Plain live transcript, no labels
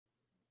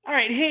All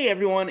right, hey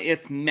everyone,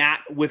 it's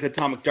Matt with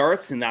Atomic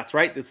Darts, and that's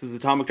right, this is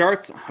Atomic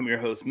Darts. I'm your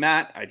host,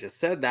 Matt. I just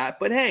said that,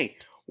 but hey,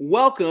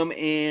 welcome.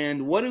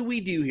 And what do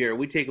we do here?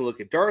 We take a look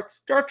at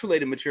darts,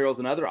 darts-related materials,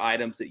 and other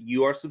items that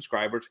you, our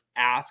subscribers,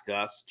 ask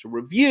us to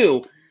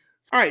review.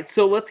 All right,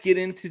 so let's get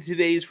into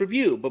today's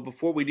review. But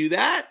before we do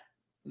that,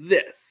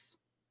 this.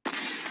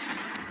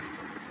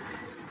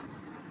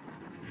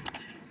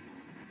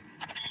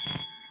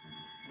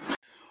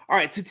 All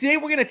right, so today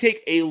we're going to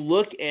take a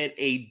look at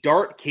a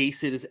dart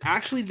case. It is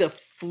actually the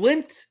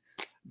Flint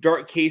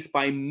dart case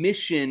by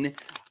Mission.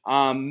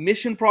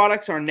 Mission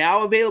products are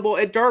now available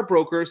at Dart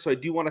Brokers, so I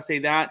do want to say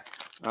that.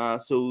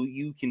 So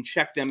you can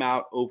check them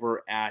out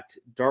over at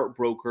Dart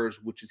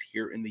Brokers, which is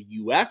here in the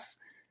U.S.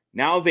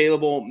 Now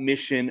available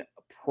Mission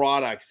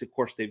products. Of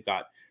course, they've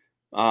got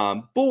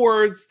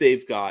boards,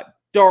 they've got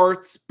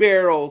darts,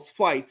 barrels,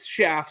 flights,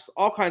 shafts,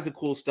 all kinds of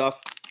cool stuff,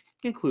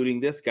 including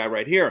this guy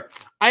right here.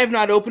 I have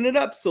not opened it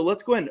up, so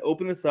let's go ahead and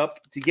open this up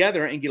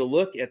together and get a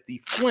look at the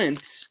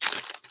Flint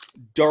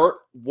Dart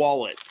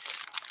Wallet.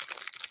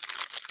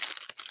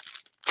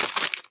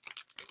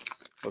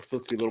 That's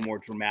supposed to be a little more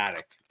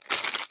dramatic.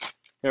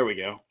 There we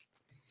go. All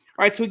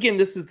right, so again,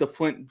 this is the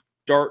Flint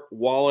Dart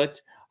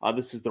Wallet.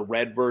 This is the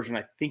red version.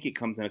 I think it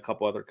comes in a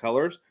couple other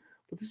colors,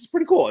 but this is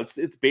pretty cool. It's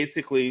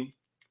basically,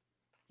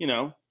 you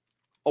know,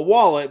 a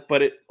wallet,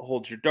 but it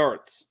holds your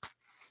darts.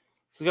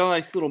 So it's got a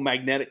nice little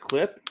magnetic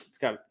clip. It's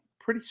got a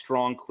pretty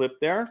strong clip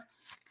there.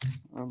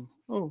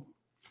 Oh,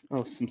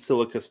 some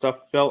silica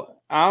stuff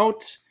fell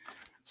out.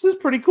 This is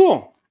pretty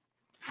cool.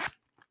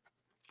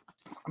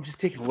 I'm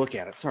just taking a look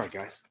at it. Sorry,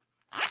 guys.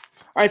 All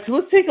right, so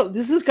let's take a.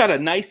 This has got a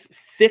nice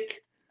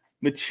thick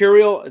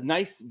material, a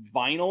nice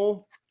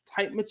vinyl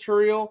type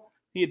material.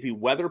 I think it'd be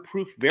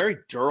weatherproof, very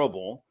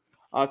durable.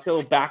 It's got a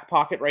little back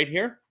pocket right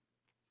here,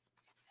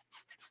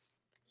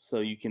 so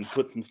you can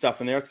put some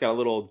stuff in there. It's got a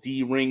little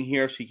D-ring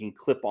here, so you can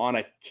clip on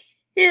a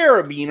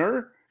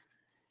carabiner.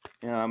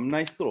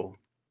 Nice little,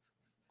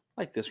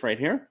 like this right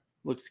here.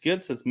 Looks good.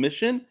 It says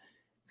Mission.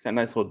 It's got a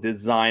nice little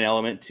design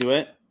element to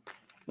it.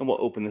 And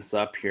we'll open this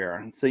up here.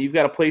 And so you've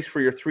got a place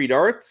for your 3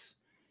 darts.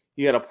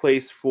 You got a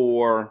place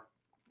for,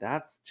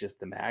 that's just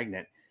the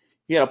magnet.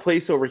 You got a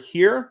place over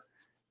here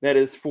that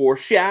is for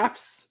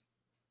shafts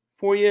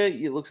for you.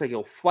 It looks like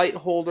a flight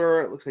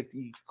holder. It looks like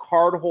the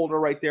card holder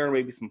right there, and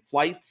maybe some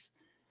flights.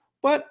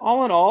 But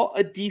all in all,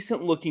 a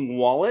decent looking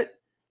wallet.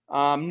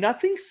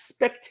 Nothing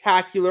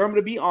spectacular. I'm going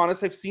to be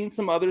honest. I've seen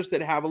some others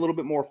that have a little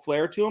bit more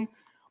flair to them,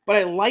 but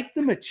I like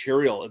the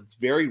material. It's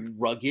very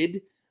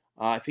rugged.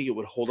 I think it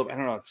would hold up. I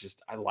don't know. It's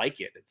just, I like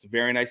it. It's a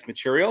very nice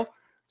material.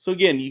 So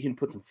again, you can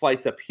put some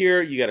flights up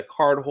here. You got a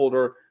card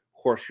holder,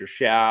 of course, your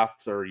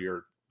shafts or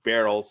your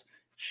barrels,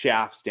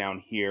 shafts down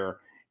here.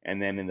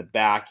 And then in the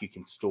back, you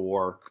can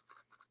store,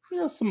 you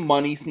know, some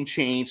money, some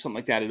change, something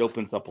like that. It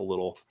opens up a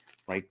little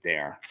right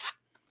there.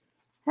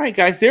 All right,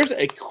 guys, there's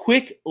a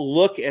quick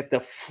look at the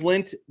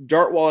Flint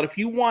Dart Wallet. If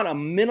you want a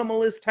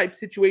minimalist type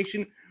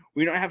situation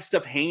where you don't have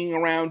stuff hanging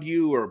around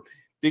you or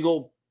big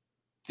old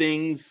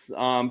things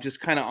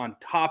just kind of on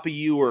top of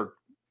you or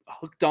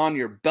hooked on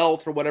your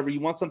belt or whatever,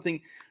 you want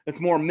something that's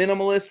more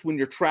minimalist when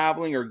you're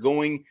traveling or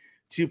going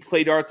to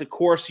play darts. Of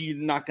course, you're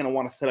not going to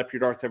want to set up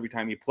your darts every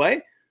time you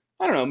play.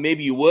 I don't know,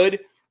 maybe you would,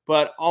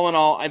 but all in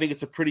all, I think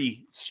it's a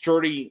pretty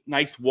sturdy,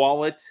 nice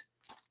wallet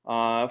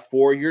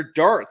for your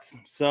darts.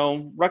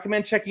 So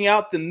recommend checking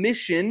out the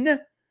Mission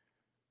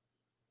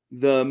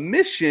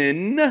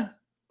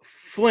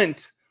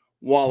Flint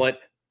Wallet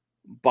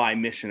by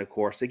Mission, of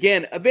course.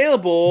 Again,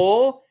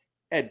 available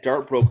at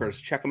Dart Brokers.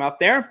 Check them out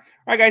there. All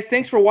right, guys,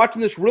 thanks for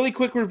watching this really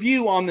quick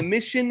review on the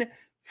Mission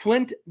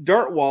Flint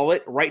Dart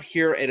Wallet right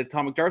here at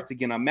Atomic Darts.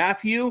 Again, I'm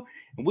Matthew,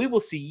 and we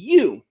will see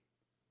you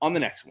on the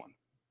next one.